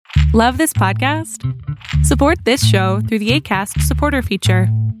Love this podcast? Support this show through the Acast supporter feature.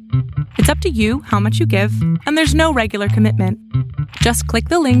 It's up to you how much you give, and there's no regular commitment. Just click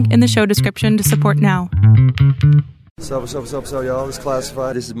the link in the show description to support now. What's up, y'all? It's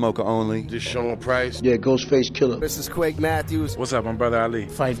Classified. This is Mocha Only. This is Sean Price. Yeah, Ghostface Killer. This is Quake Matthews. What's up, my brother Ali?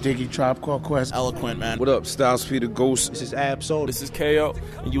 Phife Diggy, Tribe Called Quest. Eloquent, man. What up, Styles P the Ghost? This is Ab-Soul. This is KO,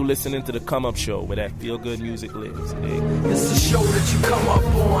 and you listening to The Come Up Show, where that feel-good music lives. This is a show that you come up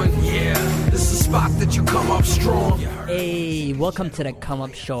on, yeah. This is a spot that you come up strong. Hey, welcome to The Come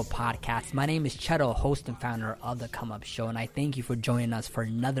Up Show podcast. My name is Cheto, host and founder of The Come Up Show, and I thank you for joining us for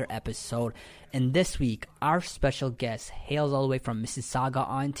another episode. And this week, our special guest hails all the way from Mississauga,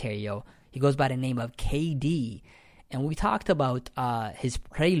 Ontario. He goes by the name of Kaydee. And we talked about his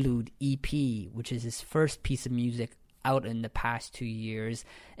Prelude EP, which is his first piece of music out in the past 2 years,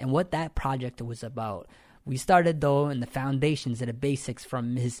 and what that project was about. We started, though, in the foundations and the basics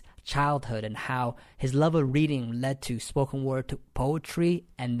from his childhood and how his love of reading led to spoken word, to poetry,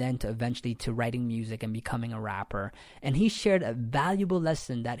 and then to eventually to writing music and becoming a rapper. And he shared a valuable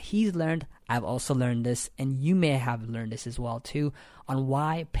lesson that he's learned. I've also learned this, and you may have learned this as well, too, on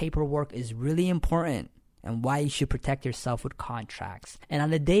why paperwork is really important and why you should protect yourself with contracts. And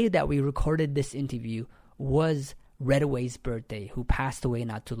on the day that we recorded this interview was Redaway's birthday, who passed away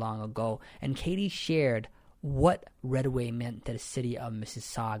not too long ago, and Kaydee shared what Redaway meant to the city of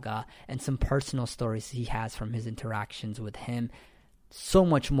Mississauga and some personal stories he has from his interactions with him. So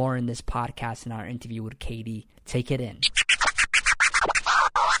much more in this podcast and our interview with Kaydee. Take it in.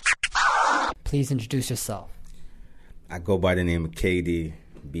 Please introduce yourself. I go by the name of Kaydee,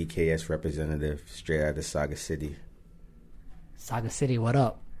 BKS representative, straight out of Saga City. Saga City, what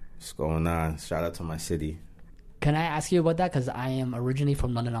up? What's going on? Shout out to my city. Can I ask you about that? Because I am originally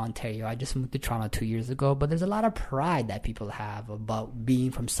from London, Ontario. I just moved to Toronto 2 years ago. But there's a lot of pride that people have about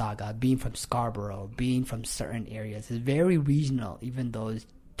being from Saga, being from Scarborough, being from certain areas. It's very regional, even though it's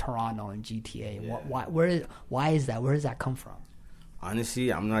Toronto and GTA. Yeah. Why is that? Where does that come from?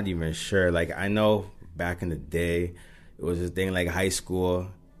 Honestly, I'm not even sure. Like, I know back in the day, it was a thing like high school.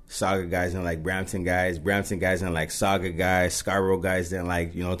 Saga guys and like Brampton guys and like Saga guys, Scarborough guys and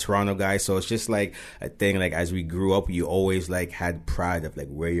like, you know, Toronto guys. So it's just like a thing, like as we grew up, you always like had pride of like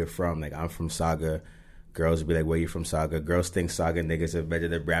where you're from. Like I'm from Saga. Girls would be like, where you from, Saga? Girls think Saga niggas are better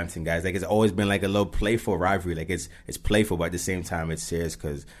than Brampton guys. Like it's always been like a little playful rivalry. Like it's playful, but at the same time it's serious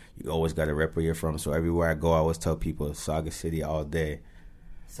because you always got to rep where you're from. So everywhere I go, I always tell people Saga City all day.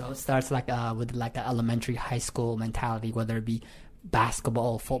 So it starts like with like an elementary, high school mentality, whether it be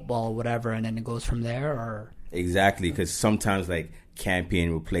basketball, football, whatever, and then it goes from there, or? Exactly, because sometimes like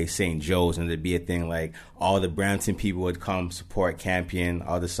Campion would play St. Joe's and there'd be a thing like all the Brampton people would come support Campion,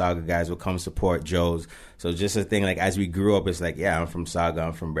 all the Saga guys would come support Joe's. So just a thing like as we grew up, it's like, yeah, I'm from Saga,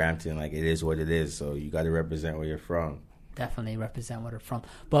 I'm from Brampton, like it is what it is. So you got to represent where you're from. Definitely represent where you're from.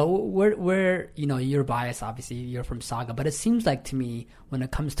 But where you know, you're biased, obviously, you're from Saga, but it seems like to me when it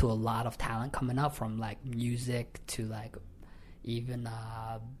comes to a lot of talent coming up from like music to like even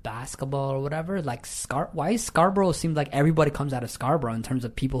basketball or whatever, like why Scarborough seems like everybody comes out of Scarborough in terms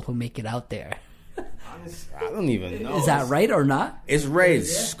of people who make it out there. I don't even know. Is that right or not? It's right. Yeah.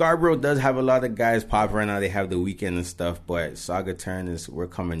 Scarborough does have a lot of guys pop right now. They have the weekend and stuff, but Saga turn we're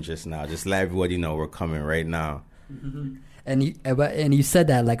coming just now. Just let everybody know we're coming right now. Mm-hmm. And you said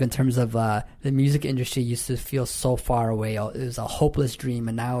that like in terms of the music industry used to feel so far away. It was a hopeless dream,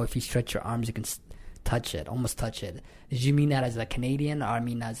 and now if you stretch your arms, you can touch it, almost touch it. Did you mean that as a Canadian, or I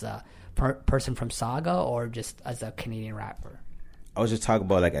mean as a person from Saga, or just as a Canadian rapper? I was just talking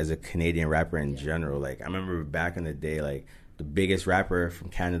about like as a Canadian rapper in general. Like I remember back in the day, like the biggest rapper from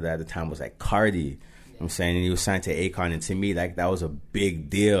Canada at the time was like Kaydee. You know what I'm saying? And he was signed to Akon, and to me, like that was a big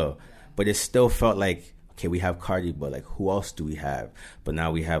deal. But it still felt like, okay, we have Kaydee, but like who else do we have? But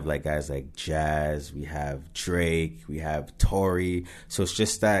now we have like guys like Jazz, we have Drake, we have Tory. So it's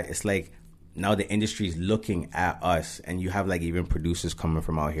just that it's like now the industry is looking at us, and you have like even producers coming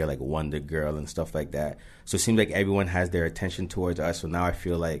from out here like Wonder Girl and stuff like that. So it seems like everyone has their attention towards us. So now I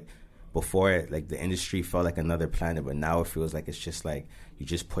feel like before it, like the industry felt like another planet, but now it feels like it's just like you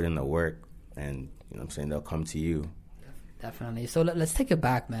just put in the work, and you know what I'm saying, they'll come to you. Definitely. So let's take it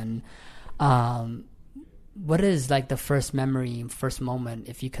back, man. What is like the first memory, first moment,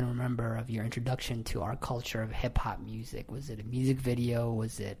 if you can remember, of your introduction to our culture of hip hop music? Was it a music video?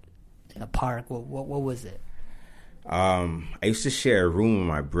 Was it in a park? What was it? I used to share a room with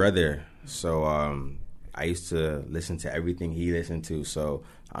my brother, so I used to listen to everything he listened to. So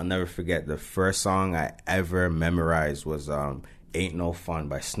I'll never forget the first song I ever memorized was Ain't No Fun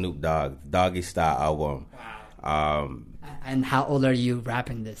by Snoop Dogg, Doggy Style album. Wow. And how old are you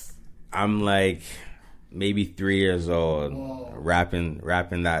rapping this? I'm like maybe 3 years old, rapping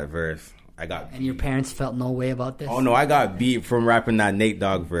that verse. And your parents felt no way about this? Oh no, I got beat from rapping that Nate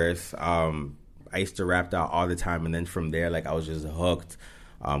Dogg verse. I used to rap that all the time, and then from there, like, I was just hooked.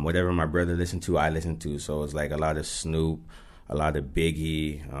 Whatever my brother listened to, I listened to. So it was like a lot of Snoop, a lot of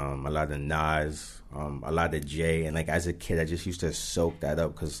Biggie, a lot of Nas, a lot of Jay. And like as a kid, I just used to soak that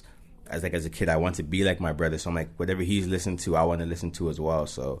up because as a kid, I want to be like my brother. So I'm like, whatever he's listening to, I want to listen to as well.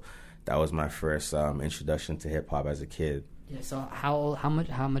 So that was my first introduction to hip hop as a kid. Yeah. So how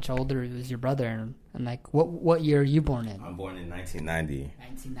much older was your brother, and like what year are you born in? I'm born in 1990.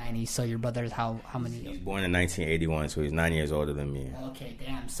 1990. So your brother's how many? He's born in 1981, so he's 9 years older than me. Okay,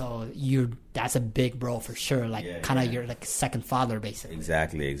 damn. So that's a big bro for sure. Like kind of your like second father basically.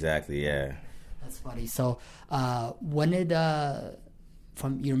 Exactly. Yeah. That's funny. So when did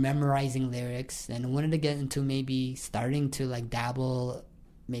from your memorizing lyrics, and when did it get into maybe starting to like dabble,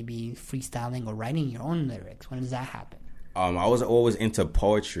 maybe freestyling or writing your own lyrics? When does that happen? I was always into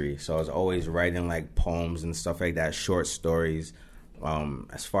poetry, so I was always writing like poems and stuff like that, short stories.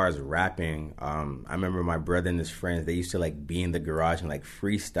 As far as rapping, I remember my brother and his friends, they used to like be in the garage and like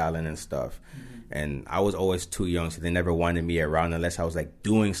freestyling and stuff. Mm-hmm. And I was always too young, so they never wanted me around unless I was like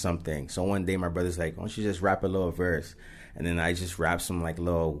doing something. So one day my brother's like, why don't you just rap a little verse? And then I just rapped some like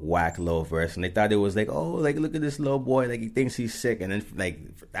little whack little verse, and they thought it was like, oh, like look at this little boy, like he thinks he's sick. And then like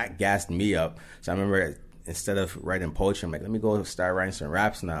that gassed me up. So I remember instead of writing poetry, I'm like, let me go start writing some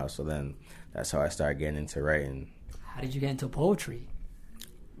raps now. So then that's how I started getting into writing. How did you get into poetry?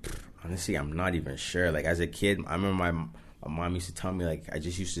 Honestly, I'm not even sure. Like as a kid, I remember my mom used to tell me like I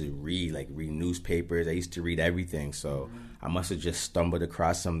just used to read newspapers. I used to read everything. So I must have just stumbled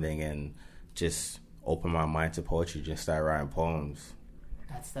across something and just opened my mind to poetry, just started writing poems.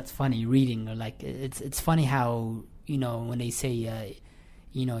 That's funny, reading. Like it's funny how, you know, when they say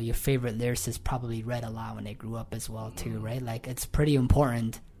you know, your favorite lyricist probably read a lot when they grew up as well too, right? Like it's pretty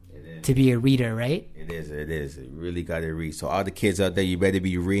important to be a reader, right? It is. You really got to read. So all the kids out there, you better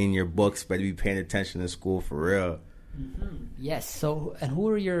be reading your books, better be paying attention in school for real. Mm-hmm. Yes. So, and who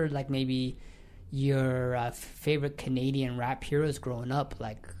are your, like, maybe your favorite Canadian rap heroes growing up?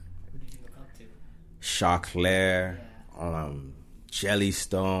 Like, who did you look up to? Choclair,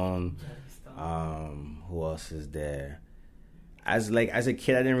 Jellystone. Who else is there? As a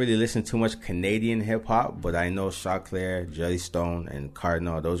kid, I didn't really listen to much Canadian hip hop, but I know Choclair, Jellystone, and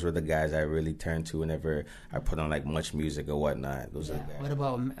Cardinal. Those were the guys I really turned to whenever I put on like much music or whatnot. Those are the guys. What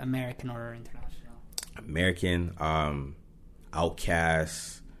about American or international? American,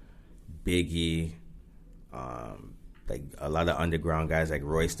 Outkast, Biggie, like a lot of underground guys like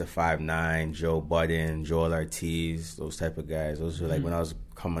Royce the 5'9", Joe Budden, Joel Ortiz, those type of guys. Those were like when I was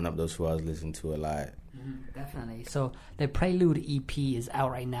coming up, those who I was listening to a lot. Definitely. So the Prelude EP is out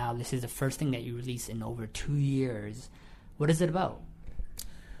right now. This is the first thing that you released in over 2 years. What is it about?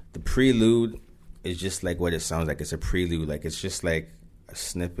 The Prelude is just like what it sounds like. It's a prelude. Like it's just like a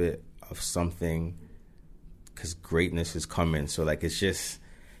snippet of something, because greatness is coming. So like it's just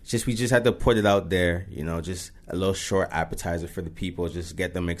we just had to put it out there, you know, just a little short appetizer for the people, just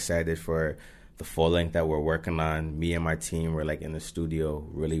get them excited for the full length that we're working on. Me and my team, we're like in the studio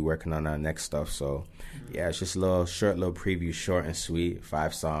really working on our next stuff. So yeah, it's just a little preview, short and sweet,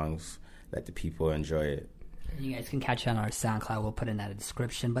 5 songs. Let the people enjoy it. You guys can catch it on our SoundCloud. We'll put it in that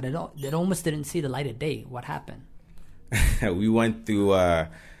description. But it almost didn't see the light of day. What happened? We went through a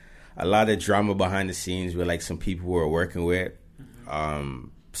lot of drama behind the scenes with like some people we were working with.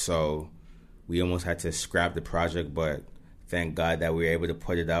 So we almost had to scrap the project, but thank God that we were able to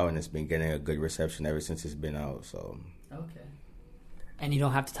put it out, and it's been getting a good reception ever since it's been out. So okay. And you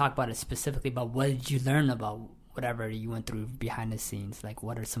don't have to talk about it specifically, but what did you learn about whatever you went through behind the scenes? Like,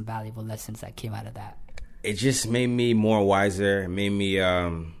 what are some valuable lessons that came out of that? It just made me more wiser. It made me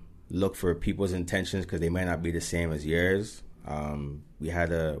look for people's intentions, because they might not be the same as yours.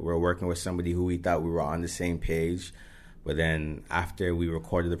 We're working with somebody who we thought we were on the same page, but then after we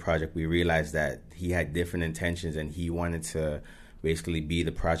recorded the project, we realized that he had different intentions, and he wanted to basically be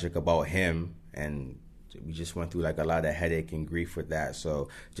the project about him, and we just went through like a lot of headache and grief with that. So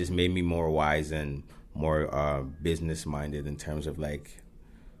it just made me more wise and more business minded in terms of like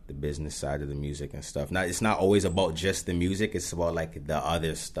the business side of the music and stuff. Now, it's not always about just the music, it's about like the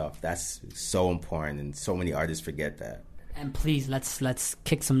other stuff. That's so important, and so many artists forget that. And please, let's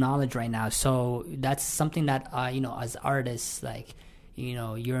kick some knowledge right now. So that's something that you know, as artists, like, you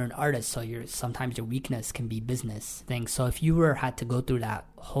know, you're an artist, so sometimes your weakness can be business things. So if you had to go through that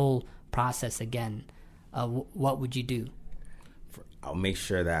whole process again, what would you do? I'll make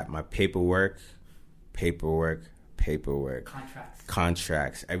sure that my paperwork, paperwork,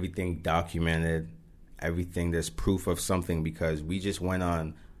 contracts, everything documented, everything. There's proof of something, because we just went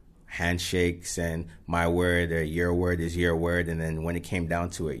on handshakes and my word or your word is your word, and then when it came down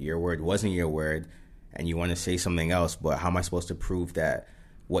to it, your word wasn't your word, and you want to say something else, but how am I supposed to prove that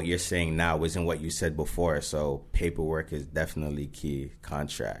what you're saying now isn't what you said before? So paperwork is definitely key.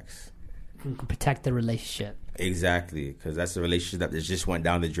 Contracts can protect the relationship. Exactly, because that's the relationship that just went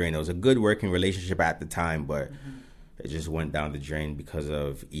down the drain. It was a good working relationship at the time, but it just went down the drain because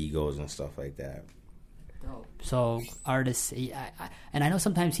of egos and stuff like that. So artists, and I know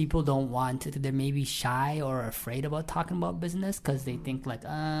sometimes people don't want to, they're maybe shy or afraid about talking about business because they think like,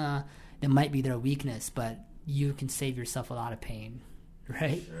 it might be their weakness, but you can save yourself a lot of pain,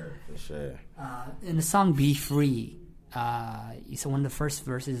 right? For sure. In the song Be Free, so one of the first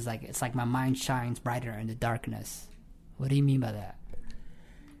verses is like, it's like my mind shines brighter in the darkness. What do you mean by that?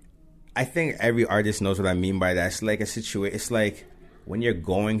 I think every artist knows what I mean by that. It's like a situation. It's like when you're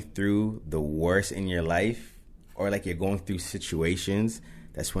going through the worst in your life, or like you're going through situations,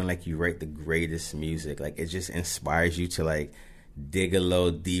 that's when like you write the greatest music. Like it just inspires you to like dig a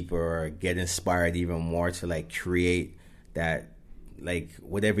little deeper or get inspired even more to like create that, like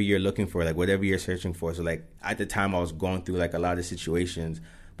whatever you're looking for, like whatever you're searching for. So like at the time I was going through like a lot of situations,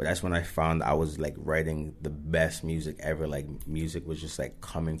 but that's when I found I was like writing the best music ever. Like music was just like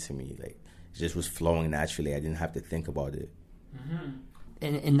coming to me, like it just was flowing naturally. I didn't have to think about it.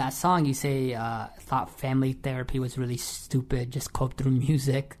 In that song you say thought family therapy was really stupid, just cope through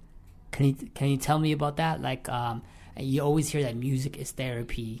music. Can you tell me about that? Like you always hear that music is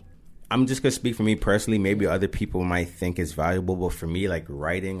therapy. I'm just gonna speak for me personally. Maybe other people might think it's valuable, but for me, like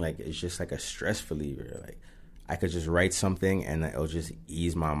writing, like it's just like a stress reliever. Like I could just write something and it'll just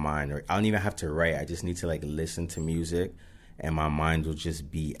ease my mind, or I don't even have to write. I just need to like listen to music, and my mind will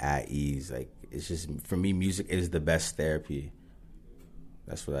just be at ease. Like it's just, for me, music is the best therapy.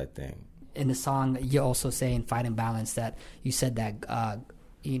 That's what I think. In the song, you also say in Fight and Balance that you said that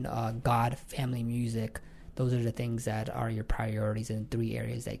God, family, music, those are the things that are your priorities in 3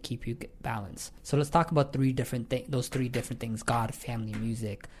 areas that keep you balanced. So let's talk about those 3 different things: God, family,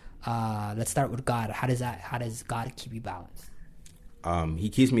 music. Let's start with God. How does God keep you balanced? He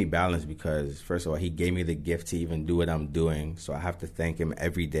keeps me balanced because, first of all, he gave me the gift to even do what I'm doing. So I have to thank him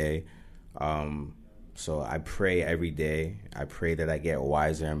every day. So I pray every day. I pray that I get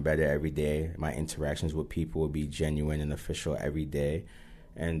wiser and better every day. My interactions with people will be genuine and official every day.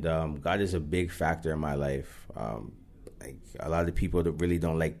 And God is a big factor in my life. Like a lot of people that really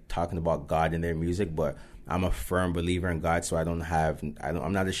don't like talking about God in their music, but I'm a firm believer in God, so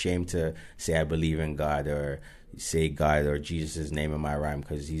I'm not ashamed to say I believe in God or say God or Jesus' name in my rhyme,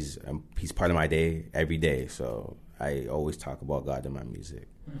 because he's part of my day every day. So I always talk about God in my music.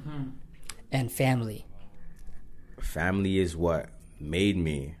 And family. Family is what made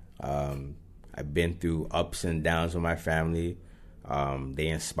me. I've been through ups and downs with my family. They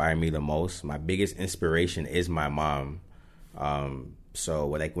inspire me the most. My biggest inspiration is my mom. So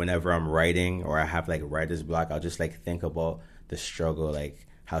like whenever I'm writing or I have like writer's block, I'll just like think about the struggle, like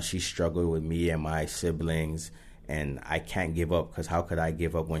how she struggled with me and my siblings, and I can't give up, because how could I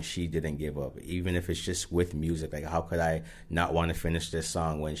give up when she didn't give up? Even if it's just with music, like how could I not want to finish this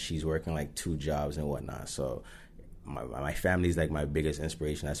song when she's working like 2 jobs and whatnot? So my family is like my biggest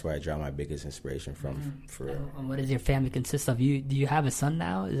inspiration. That's where I draw my biggest inspiration from. For real. And what does your family consist of? Do you have a son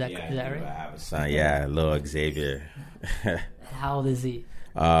now? Is that right? I have a son. Yeah, little Xavier. How old is he?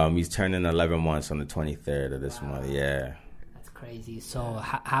 He's turning 11 months on the 23rd of this month. Yeah. That's crazy. So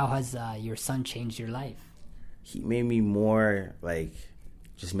how has your son changed your life? He made me more like,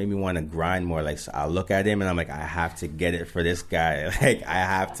 just made me want to grind more. Like, so I look at him and I'm like, I have to get it for this guy. Like I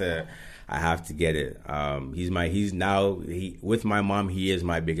have to get it. With my mom, he is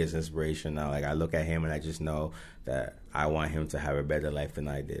my biggest inspiration now. Like I look at him and I just know that I want him to have a better life than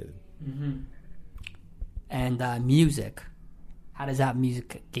I did. And music, how does that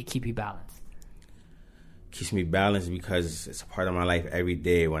music keep you balanced? Keeps me balanced because it's a part of my life every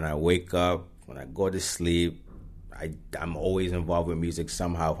day. When I wake up, when I go to sleep, I'm always involved with music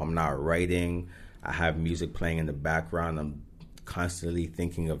somehow. If I'm not writing, I have music playing in the background. I'm constantly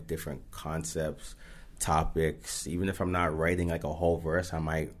thinking of different concepts, topics. Even if I'm not writing like a whole verse, I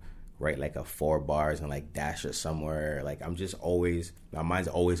might write like a 4 bars and like dash it somewhere. Like I'm just always, my mind's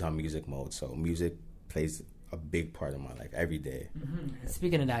always on music mode. So music plays a big part of my life every day.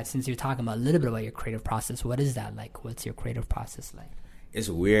 Speaking of that, since you're talking about a little bit about your creative process, what is that like? What's your creative process like? It's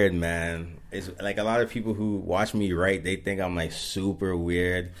weird, man. It's like a lot of people who watch me write, they think I'm like super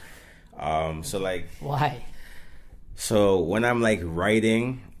weird. So like, why? So when I'm like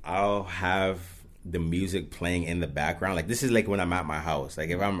writing, I'll have the music playing in the background. Like, this is like when I'm at my house. Like,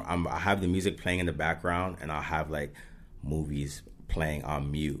 if I have the music playing in the background, and I'll have like movies playing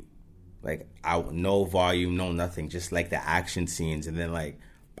on mute. Like, no volume, no nothing, just like the action scenes. And then like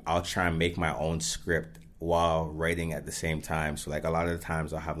I'll try and make my own script while writing at the same time. So like a lot of the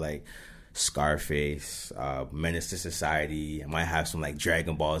times I'll have like Scarface, Menace to Society. I might have some like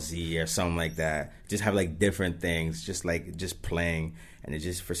Dragon Ball Z or something like that. Just have like different things, just playing, and it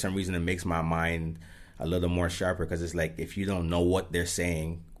just, for some reason, it makes my mind a little more sharper, because it's like, if you don't know what they're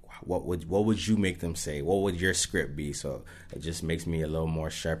saying, what would you make them say? What would your script be? So it just makes me a little more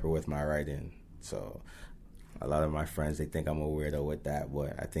sharper with my writing. So a lot of my friends, they think I'm a weirdo with that,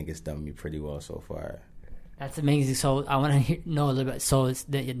 but I think it's done me pretty well so far. That's amazing. So I want to know a little bit. So it's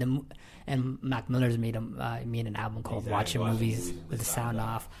the and Mac Miller's made an album called Watching Movies with the Sound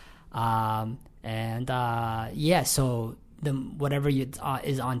Off, So whatever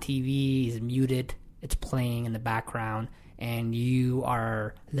is on TV is muted. It's playing in the background, and you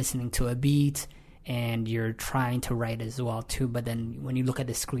are listening to a beat, and you're trying to write as well too. But then when you look at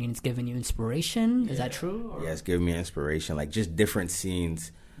the screen, it's giving you inspiration. Is that true? Or? Yeah, it's giving me inspiration. Like, just different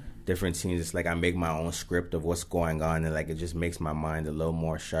scenes. It's like I make my own script of what's going on, and like it just makes my mind a little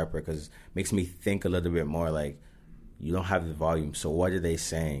more sharper, because it makes me think a little bit more. Like, you don't have the volume, so what are they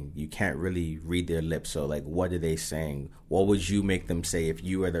saying? You can't really read their lips, so like, what are they saying? What would you make them say if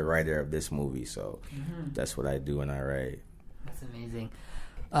you were the writer of this movie? So that's what I do when I write. That's amazing.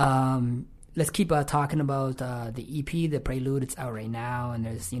 Let's keep talking about the EP, the Prelude. It's out right now, and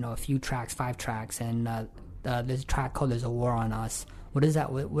there's a few tracks, 5 tracks, and there's a track called "There's a War on Us." What is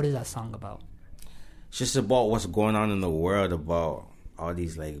that? What is that song about? It's just about what's going on in the world, about all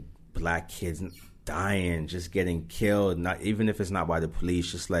these like black kids dying, just getting killed. Not even if it's not by the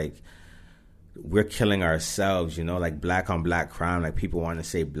police, just like we're killing ourselves. Like black on black crime. Like, people want to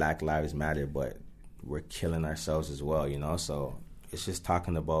say Black Lives Matter, but we're killing ourselves as well. So it's just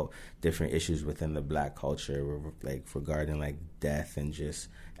talking about different issues within the black culture, like regarding like death and just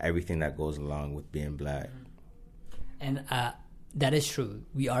everything that goes along with being black. And that is true.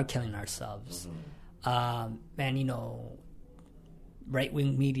 We are killing ourselves. And,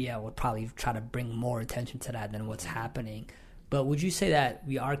 right-wing media would probably try to bring more attention to that than what's happening. But would you say that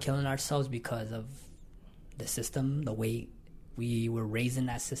we are killing ourselves because of the system, the way we were raised in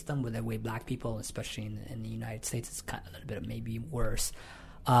that system, with the way black people, especially in the United States, it's kind of a little bit maybe worse.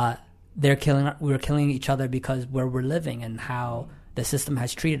 We're killing each other because where we're living and how the system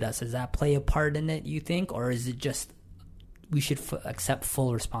has treated us. Does that play a part in it, you think? Or is it just we should accept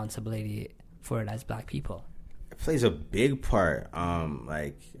full responsibility for it as black people? It plays a big part.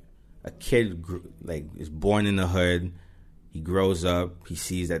 Like, a kid is born in the hood. He grows up. He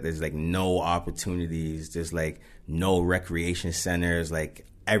sees that there's like no opportunities. There's like no recreation centers. Like,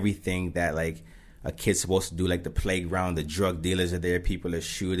 everything that like a kid's supposed to do, like the playground, the drug dealers are there. People are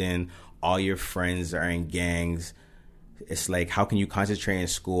shooting. All your friends are in gangs. It's like, how can you concentrate in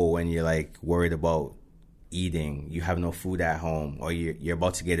school when you're like worried about eating? You have no food at home, or you're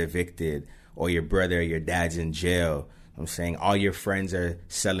about to get evicted, or your brother or your dad's in jail. I'm saying all your friends are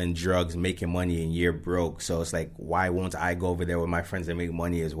selling drugs, making money, and you're broke. So it's like, why won't I go over there with my friends and make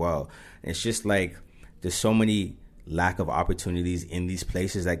money as well? And it's just like, there's so many lack of opportunities in these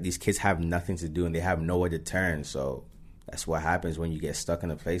places. Like, these kids have nothing to do and they have nowhere to turn. So that's what happens when you get stuck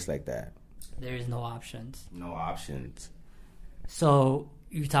in a place like that. There is no options. No options. So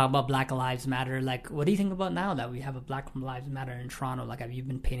you talk about Black Lives Matter. Like, what do you think about now that we have a Black Lives Matter in Toronto? Like, have you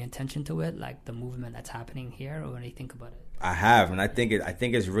been paying attention to it, like the movement that's happening here, or what do you think about it? I have, and I think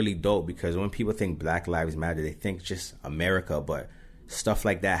it's really dope, because when people think Black Lives Matter, they think just America, but stuff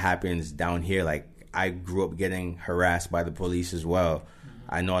like that happens down here. Like, I grew up getting harassed by the police as well. Mm-hmm.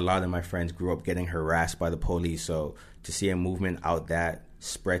 I know a lot of my friends grew up getting harassed by the police. So to see a movement out that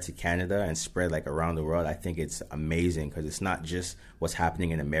spread to Canada and spread like around the world, I think it's amazing, because it's not just what's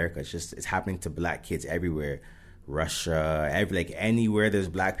happening in America. It's happening to black kids everywhere. Russia, anywhere there's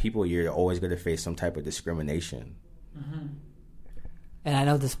black people, you're always going to face some type of discrimination. Mm-hmm. And I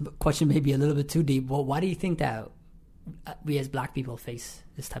know this question may be a little bit too deep, but why do you think that we as black people face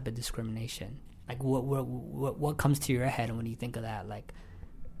this type of discrimination? Like, what comes to your head when you think of that? Like,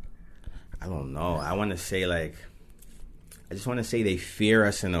 I don't know. I just want to say they fear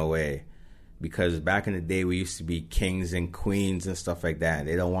us in a way, because back in the day we used to be kings and queens and stuff like that.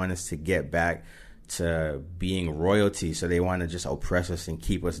 They don't want us to get back to being royalty, so they want to just oppress us and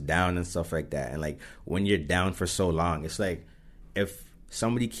keep us down and stuff like that. And like, when you're down for so long, it's like, if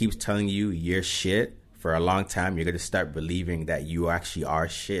somebody keeps telling you you're shit for a long time, you're going to start believing that you actually are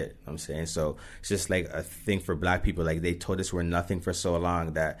shit. I'm saying, so it's just like a thing for black people. Like, they told us we're nothing for so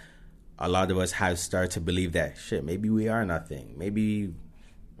long that a lot of us have started to believe that, shit, maybe we are nothing.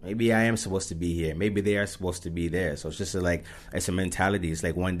 Maybe I am supposed to be here. Maybe they are supposed to be there. So it's just it's a mentality. It's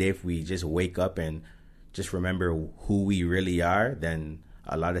like one day if we just wake up and just remember who we really are, then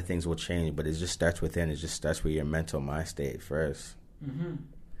a lot of things will change. But it just starts within. It just starts with your mental mind state first. Mm-hmm.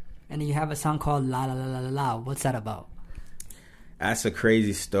 And you have a song called La La La La La La. What's that about? That's a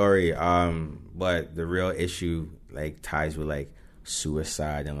crazy story. But the real issue ties with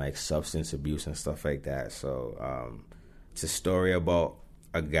suicide and substance abuse and stuff like that. So it's a story about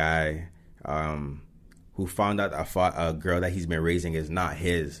a guy who found out a girl that he's been raising is not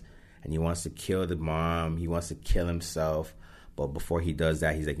his, and he wants to kill the mom. He wants to kill himself, but before he does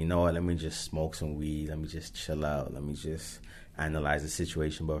that, he's like, you know what? Let me just smoke some weed. Let me just chill out. Let me just analyze the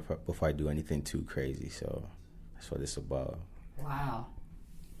situation before I do anything too crazy. So that's what it's about. Wow.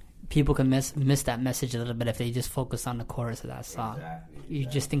 People can miss that message a little bit if they just focus on the chorus of that song. Exactly. You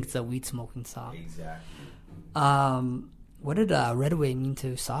just think it's a weed smoking song. Exactly. What did Redway mean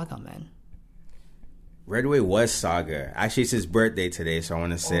to Saga, man? Redway was Saga. Actually, it's his birthday today, so I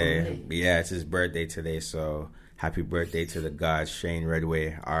want to say, really? Yeah, it's his birthday today. So happy birthday to the god Shane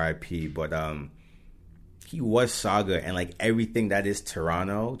Redway, R.I.P. But he was Saga, and everything that is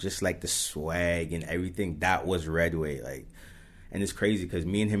Toronto, just the swag and everything, that was Redway. And it's crazy because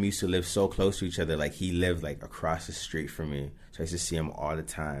me and him used to live so close to each other. He lived across the street from me, so I used to see him all the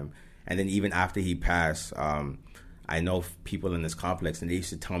time. And then even after he passed, I know people in this complex, and they used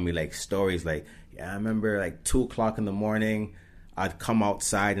to tell me stories I remember 2 o'clock in the morning, I'd come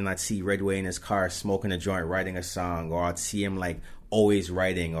outside and I'd see Redway in his car smoking a joint, writing a song, or I'd see him always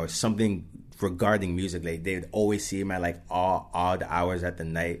writing or something regarding music. They'd always see him at all odd hours at the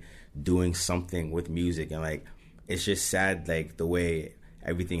night doing something with music, and it's just sad the way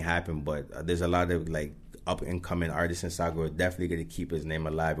everything happened. But there's a lot of up and coming artists in Saga. We're definitely gonna keep his name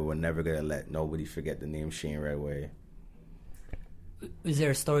alive, but we're never gonna let nobody forget the name Shane Redway. Is there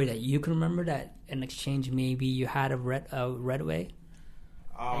a story that you can remember that in exchange maybe you had a Redway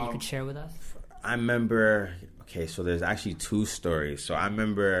that you could share with us? I remember, so there's actually 2 stories. So I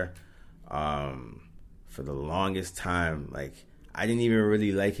remember for the longest time, I didn't even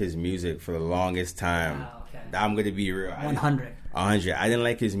really like his music for the longest time. Wow, okay. I'm going to be real. 100. I didn't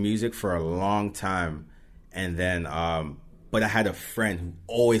like his music for a long time. And then, but I had a friend who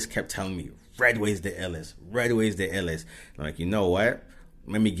always kept telling me, Redway's the illest. Redway's the illest. I'm like, you know what?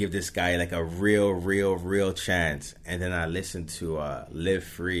 Let me give this guy a real chance. And then I listened to Live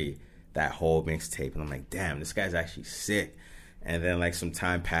Free, that whole mixtape, and I'm like, damn, this guy's actually sick. And then some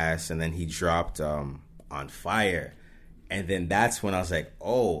time passed, and then he dropped On Fire. And then that's when I was like,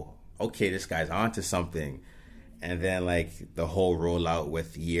 oh, okay, this guy's onto something. And then the whole rollout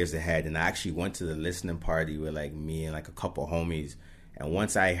with Years Ahead, and I actually went to the listening party with me and a couple homies. And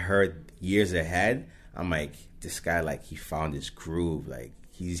once I heard Years Ahead, I'm like, this guy, he found his groove.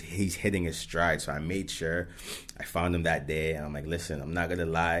 He's hitting his stride. So I made sure I found him that day. And I'm like, listen, I'm not going to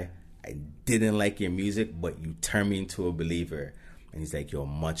lie. I didn't like your music, but you turned me into a believer. And he's like, yo,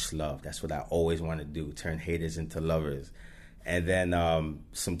 much love. That's what I always want to do, turn haters into lovers. And then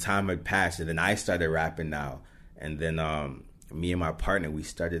some time had passed, and then I started rapping now. And then me and my partner, we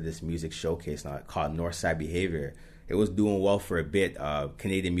started this music showcase now called Northside Behavior. It was doing well for a bit.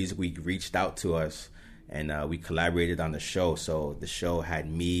 Canadian Music Week reached out to us, and we collaborated on the show. So the show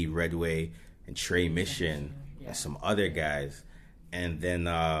had me, Redway, and Trey Mission, and some other guys. And then,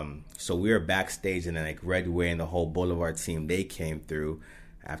 so we were backstage, and then Redway and the whole Boulevard team, they came through.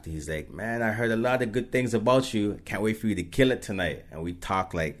 After he's like, man, I heard a lot of good things about you. Can't wait for you to kill it tonight. And we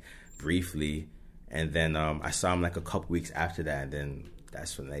talked briefly. And then I saw him a couple weeks after that. And then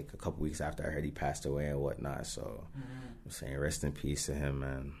that's when a couple weeks after I heard he passed away and whatnot. So I'm saying rest in peace to him,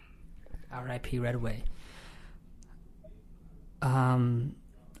 man. R.I.P. Redway. I want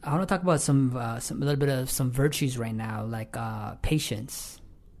to talk about a little bit of some virtues right now, patience.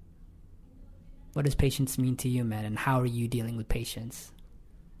 What does patience mean to you, man? And how are you dealing with patience?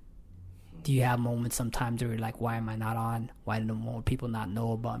 Do you have moments sometimes where you're like, why am I not on? Why do more people not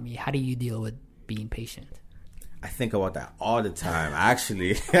know about me? How do you deal with being patient? I think about that all the time,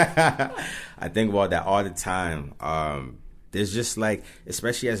 actually. I think about that all the time. There's just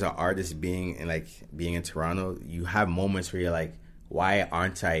especially as an artist being in Toronto, you have moments where you're like, why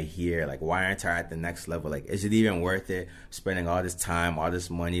aren't I here? Why aren't I at the next level? Is it even worth it? Spending all this time, all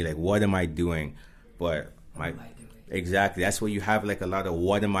this money, what am I doing? But exactly, that's where you have a lot of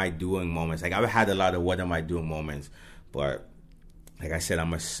what am I doing moments. I've had a lot of what am I doing moments, but like I said,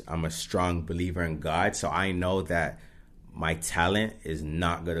 I'm a strong believer in God, so I know that my talent is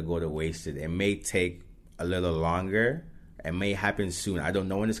not gonna go to wasted. It may take a little longer, It may happen soon. I don't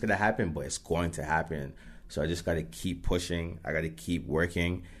know when it's going to happen, but it's going to happen. So I just got to keep pushing. I got to keep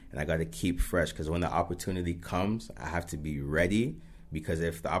working, and I got to keep fresh, because when the opportunity comes, I have to be ready, because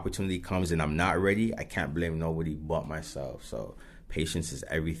if the opportunity comes and I'm not ready, I can't blame nobody but myself. So patience is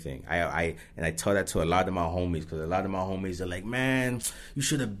everything. I tell that to a lot of my homies, because a lot of my homies are like, man, you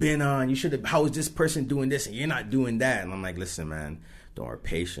should have been on. How is this person doing this and you're not doing that? And I'm like, listen, man, don't worry,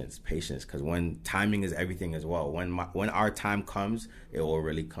 patience, because when timing is everything as well. When our time comes, it will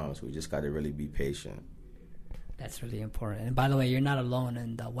really come. So we just got to really be patient. That's really important. And by the way, you're not alone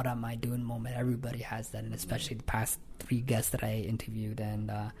in the what am I doing moment. Everybody has that, and especially the past 3 guests that I interviewed.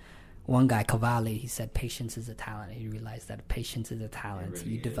 And one guy, Cavalli, he said patience is a talent. He realized that patience is a talent.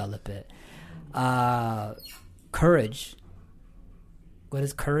 Really, you develop it. Courage. What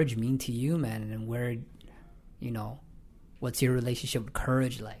does courage mean to you, man? And where, what's your relationship with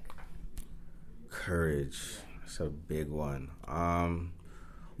courage like? Courage. That's a big one.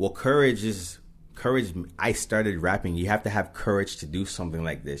 Well, courage, I started rapping. You have to have courage to do something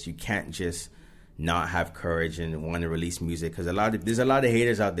like this. You can't just not have courage and want to release music, because there's a lot of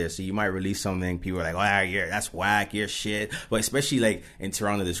haters out there. So you might release something, people are like, oh, that's whack, you're shit. But especially like in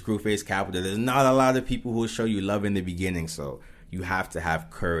Toronto, the Screwface capital, there's not a lot of people who will show you love in the beginning. So you have to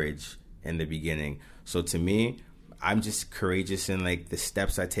have courage in the beginning. So to me, I'm just courageous in like the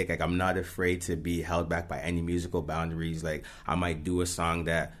steps I take. Like, I'm not afraid to be held back by any musical boundaries. Like, I might do a song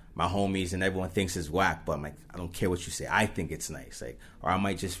that my homies and everyone thinks is whack, but I'm like, I don't care what you say, I think it's nice. Like, or I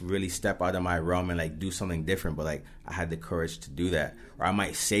might just really step out of my realm and like do something different, but like I had the courage to do that. Or I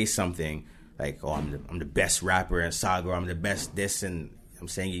might say something like, oh, I'm the best rapper in Saga, or I'm the best this, and I'm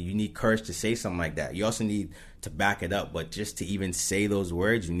saying you need courage to say something like that. You also need to back it up, but just to even say those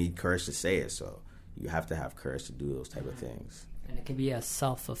words, you need courage to say it. So you have to have courage to do those type of things. And it can be a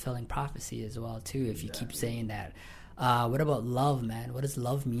self-fulfilling prophecy as well too, if you keep saying that. What about love, man? What does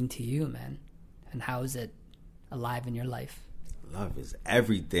love mean to you, man? And how is it alive in your life? Love is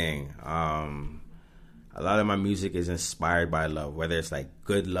everything. A lot of my music is inspired by love, whether it's like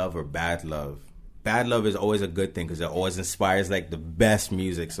good love or bad love. Bad love is always a good thing, because it always inspires like the best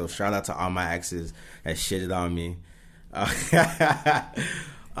music. So shout out to all my exes that shitted on me.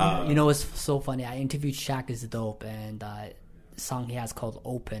 You know what's so funny? I interviewed Shaq is Dope, and the song he has called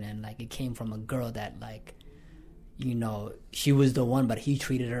Open, and like it came from a girl that like, she was the one, but he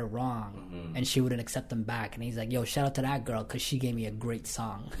treated her wrong, and she wouldn't accept him back. And he's like, yo, shout out to that girl, because she gave me a great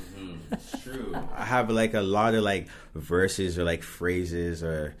song. It's true. I have like a lot of like verses or like phrases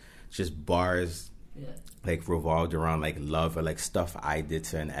or just bars like revolved around like love, or like stuff I did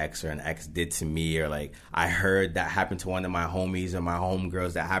to an ex, or an ex did to me, or like I heard that happened to one of my homies or my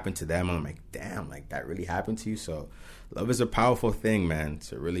homegirls that happened to them, and I'm like, damn, like that really happened to you. So love is a powerful thing, man.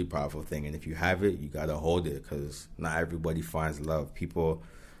 It's a really powerful thing, and if you have it, you gotta hold it, because not everybody finds love. People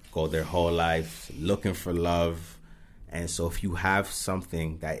go their whole life looking for love, and so if you have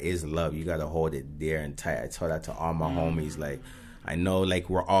something that is love, you gotta hold it dear and tight. I tell that to all my homies. Like, I know like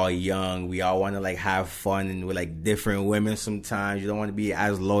we're all young, we all want to like have fun, and with like different women sometimes you don't want to be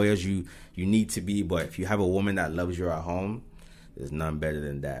as loyal as you need to be, but if you have a woman that loves you at home, there's none better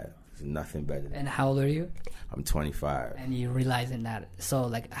than that. There's nothing better than And how old are you? I'm 25. And you're realizing that. So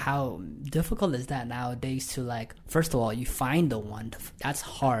like, how difficult is that nowadays to like, first of all, you find the one, that's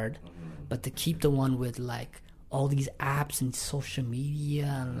hard, but to keep the one with like all these apps and social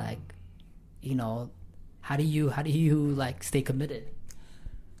media and like, how do you like stay committed?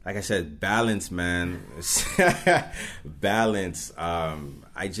 Like I said, balance, man. Balance.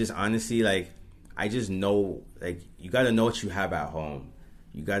 I just honestly, like, I just know, like, you got to know what you have at home.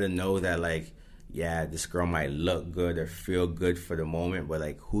 You got to know that, like, yeah, this girl might look good or feel good for the moment, but,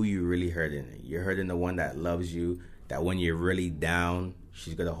 like, who you really hurting? You're hurting the one that loves you, that when you're really down,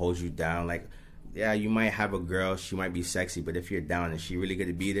 she's going to hold you down. Like, yeah, you might have a girl, she might be sexy, but if you're down, is she really going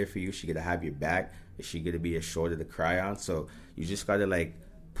to be there for you? She going to have your back? Is she going to be your shoulder to cry on? So you just got to, like,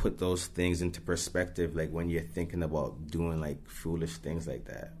 put those things into perspective, like, when you're thinking about doing, like, foolish things like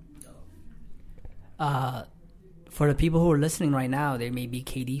that. For the people who are listening right now, they may be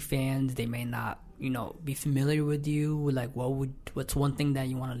Kaydee fans, they may not, be familiar with you. Like, what's one thing that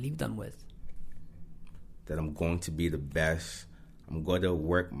you want to leave them with? That I'm going to be the best. I'm going to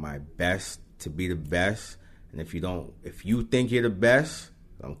work my best to be the best. And if you think you're the best,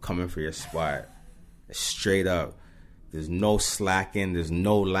 I'm coming for your spot. Straight up. There's no slacking. There's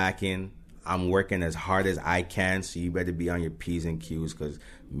no lacking. I'm working as hard as I can, so you better be on your P's and Q's, because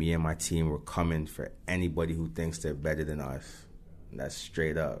me and my team, we're coming for anybody who thinks they're better than us. And that's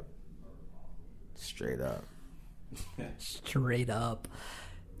straight up. Straight up. Straight up.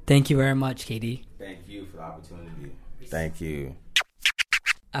 Thank you very much, Kaydee. Thank you for the opportunity. Thank you.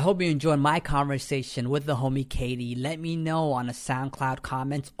 I hope you enjoyed my conversation with the homie Kaydee. Let me know on the SoundCloud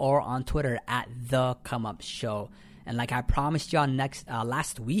comments or on Twitter at The Come Up Show. And like I promised y'all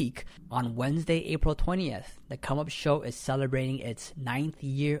last week, on Wednesday, April 20th, The Come Up Show is celebrating its 9th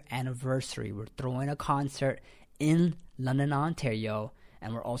year anniversary. We're throwing a concert in London, Ontario,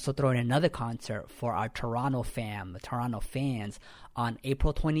 and we're also throwing another concert for our Toronto fans, on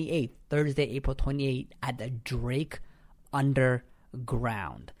April 28th, Thursday, April 28th, at the Drake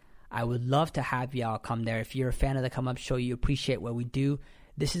Underground. I would love to have y'all come there. If you're a fan of The Come Up Show, you appreciate what we do.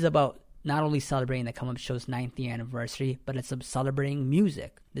 This is about not only celebrating The Come Up Show's 9th year anniversary, but it's celebrating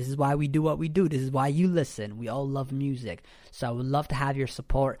music. This is why we do what we do. This is why you listen. We all love music. So I would love to have your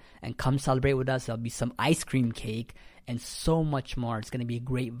support and come celebrate with us. There'll be some ice cream cake and so much more. It's going to be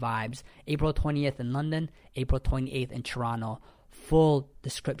great vibes. April 20th in London, April 28th in Toronto. Full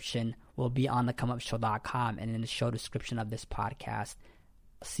description will be on thecomeupshow.com and in the show description of this podcast.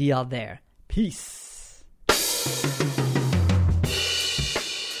 See y'all there. Peace.